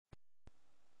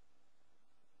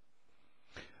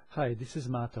Hi, this is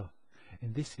Mato.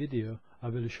 In this video I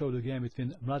will show the game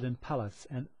between Mladen Palac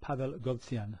and Pavel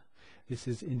Govciyan. This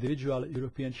is individual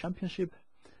European Championship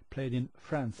played in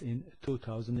France in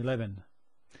 2011.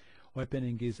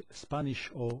 Opening is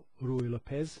Spanish or Ruy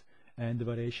Lopez and the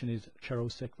variation is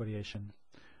Charousek variation.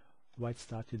 White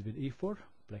started with e4,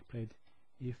 black played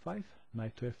e5,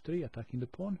 knight to f3 attacking the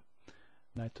pawn,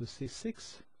 knight to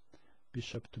c6,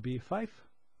 bishop to b5,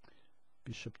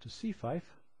 bishop to c5,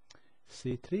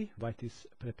 c3, white is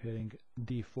preparing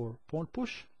d4 pawn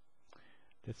push.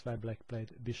 That's why black played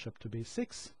bishop to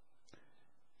b6,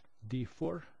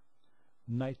 d4,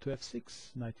 knight to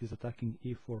f6, knight is attacking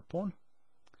e4 pawn,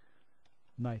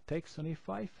 knight takes on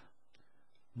e5,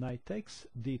 knight takes,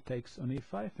 d takes on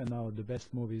e5, and now the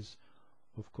best move is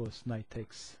of course knight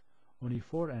takes on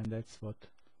e4, and that's what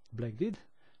black did.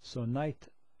 So knight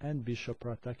and bishop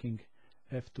are attacking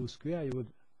f2 square. You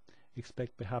would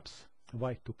expect perhaps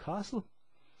white to castle.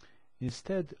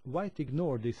 Instead white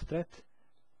ignored this threat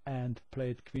and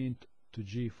played queen to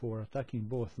g4, attacking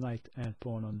both knight and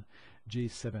pawn on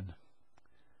g7.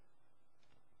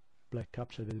 Black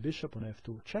captured with bishop on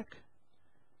f2 check,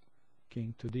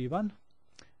 king to d1,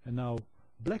 and now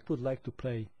black would like to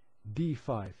play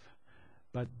d5,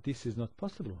 but this is not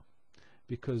possible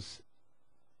because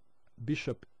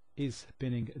bishop is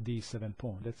pinning d7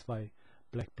 pawn. That's why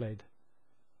black played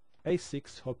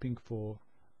a6, hoping for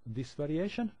this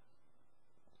variation,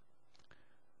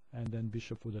 and then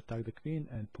bishop would attack the queen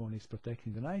and pawn is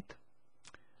protecting the knight.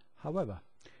 However,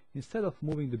 instead of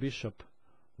moving the bishop,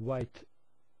 white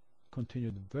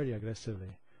continued very aggressively.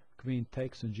 Queen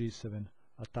takes on g7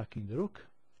 attacking the rook,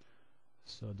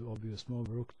 so the obvious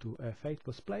move rook to f8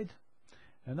 was played,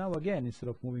 and now again instead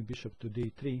of moving bishop to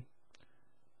d3,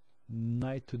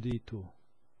 knight to d2,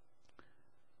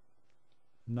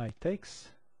 knight takes,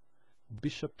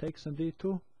 bishop takes on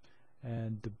d2,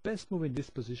 and the best move in this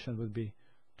position would be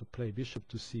to play bishop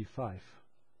to c5.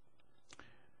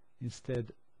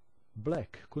 Instead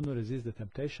black couldn't resist the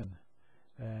temptation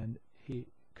and he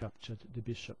captured the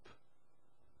bishop,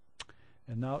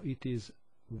 and now it is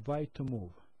white to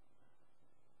move.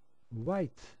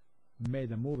 White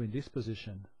made a move in this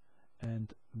position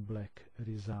and black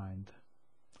resigned.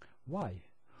 Why?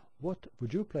 What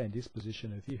would you play in this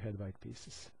position if you had white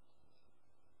pieces?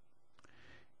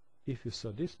 If you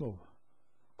saw this move,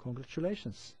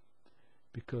 congratulations,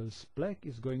 because black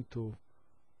is going to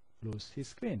lose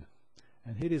his queen,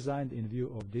 and he resigned in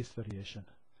view of this variation.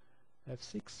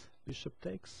 f6, bishop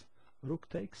takes, rook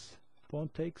takes, pawn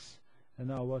takes, and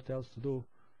now what else to do?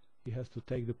 He has to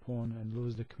take the pawn and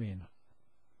lose the queen.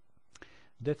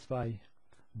 That's why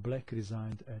black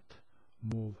resigned at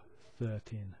move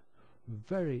 13.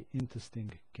 Very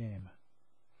interesting game.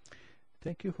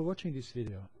 Thank you for watching this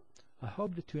video. I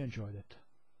hope that you enjoyed it.